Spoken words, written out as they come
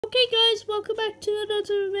Okay guys, welcome back to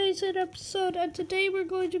another amazing episode, and today we're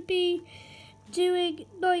going to be doing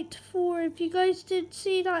night 4. If you guys didn't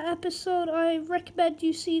see that episode, I recommend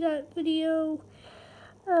you see that video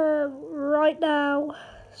right now.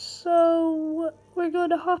 So we're going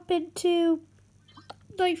to hop into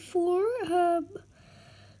night 4.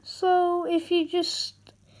 So if you guys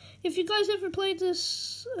ever played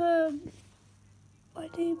this, my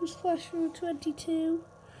name is Flashroom22.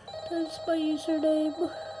 That's my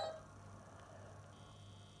username.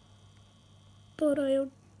 But I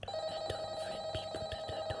don't friend people that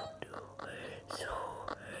I don't know, so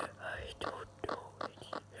I don't know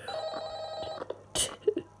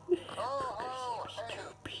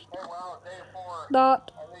Hey, wow, day 4.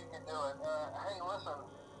 Not. I think you can do it. Hey, listen,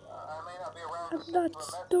 I may not be around I'm to not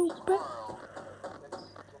send you a message stupid. tomorrow.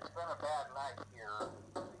 It's been a bad night here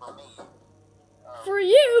for me. For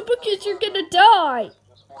you, because you're gonna die.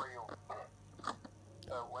 Just for you.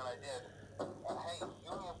 When I did. Hey,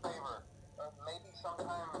 do me a favor. Maybe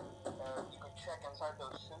sometime you could check inside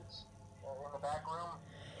those suits in the back room.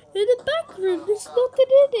 In the back room, there's nothing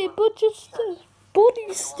in it but just a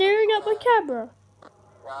body staring at my camera.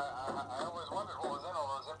 Yeah, I always wondered what was in all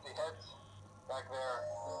those empty heads back there.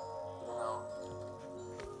 You know.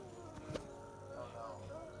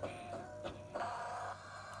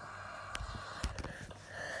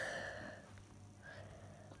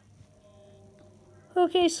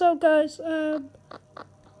 Okay, so guys,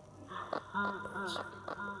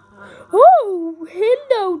 oh,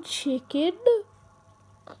 hello, chicken.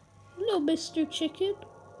 Hello, Mr. Chicken.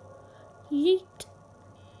 Yeet.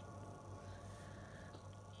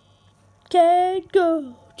 Can't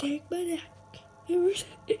go. Take my neck.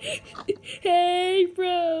 Hey,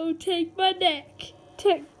 bro, take my neck.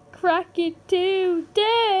 Crack it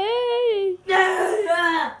today.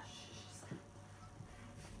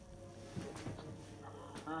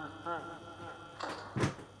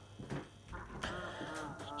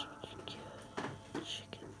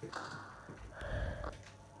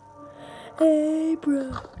 Hey,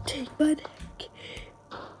 bro, take my neck.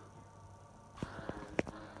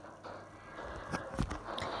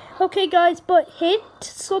 Okay, guys, but hint,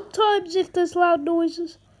 sometimes if there's loud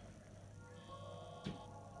noises.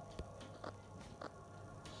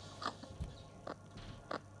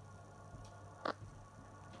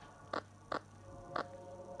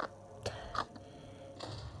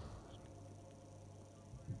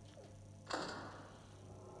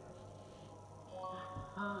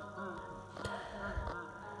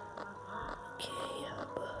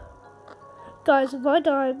 Guys, if I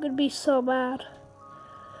die, I'm gonna be so mad.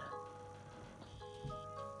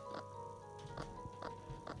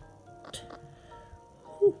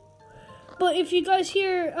 But if you guys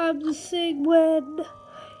hear the thing when,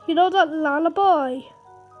 you know that lullaby?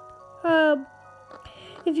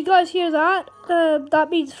 If you guys hear that, that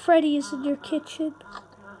means Freddy is in your kitchen.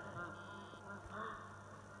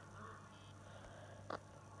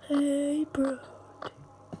 Hey, bro.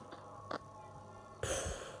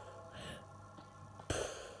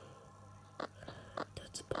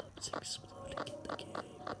 That's bombs exploding in the game.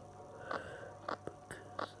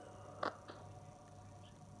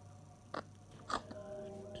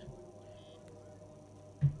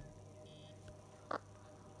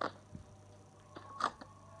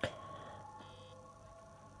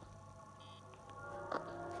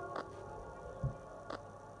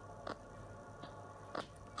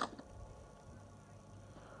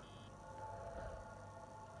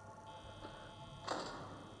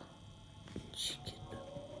 Chicken.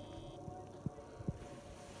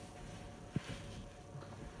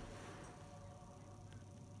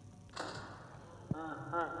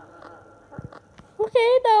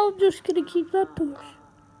 Okay, now I'm just gonna keep that push.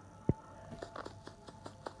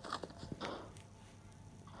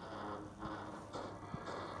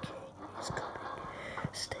 Okay, he's coming.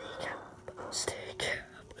 Stay calm. Stay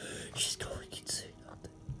calm. She's going insane out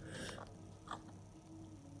there.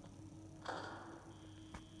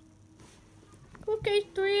 Okay,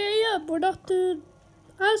 3 a.m. We're not doing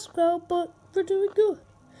as well, but we're doing good.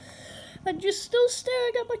 And you're still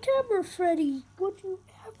staring at my camera, Freddy. Would you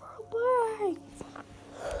ever leave?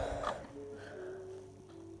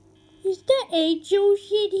 Is the angel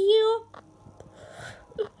in here?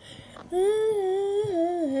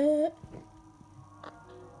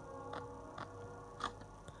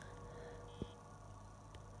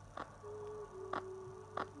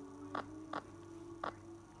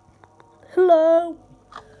 Hello?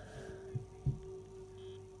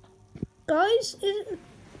 Guys,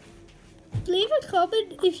 leave a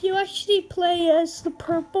comment if you actually play as the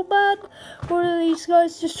purple man, or are these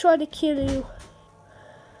guys just trying to kill you?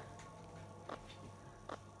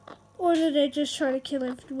 Or did they just try to kill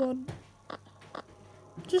everyone?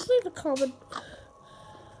 Just leave a comment.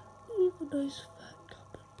 Leave a nice fat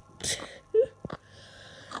comment.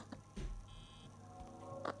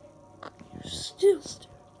 You're still staring.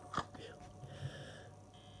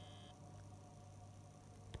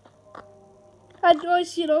 And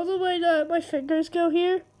guys, you know the way that my fingers go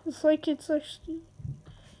here? It's like it's actually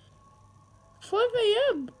 5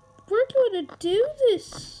 a.m. We're going to do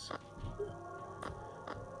this.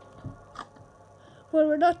 Well,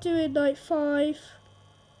 we're not doing night 5.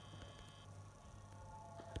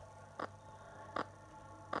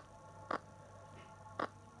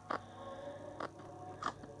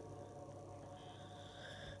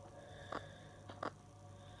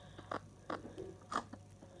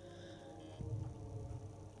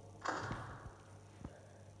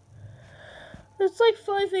 It's like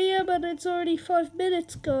 5 a.m. and it's already 5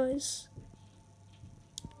 minutes, guys.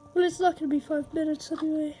 Well, it's not going to be 5 minutes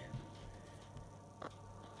anyway.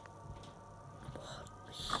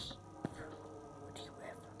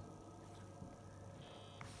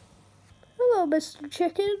 Hello, Mr.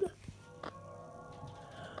 Chicken.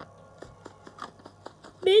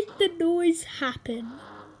 Make the noise happen.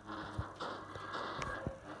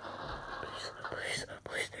 Please,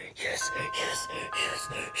 please, yes, yes,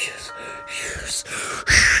 yes, yes, yes.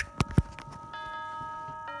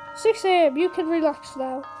 6 a.m. You can relax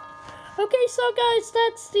now. Okay, so guys,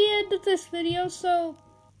 that's the end of this video. So,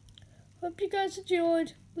 hope you guys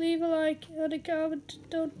enjoyed. Leave a like and a comment.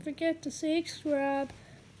 Don't forget to subscribe.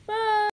 Bye.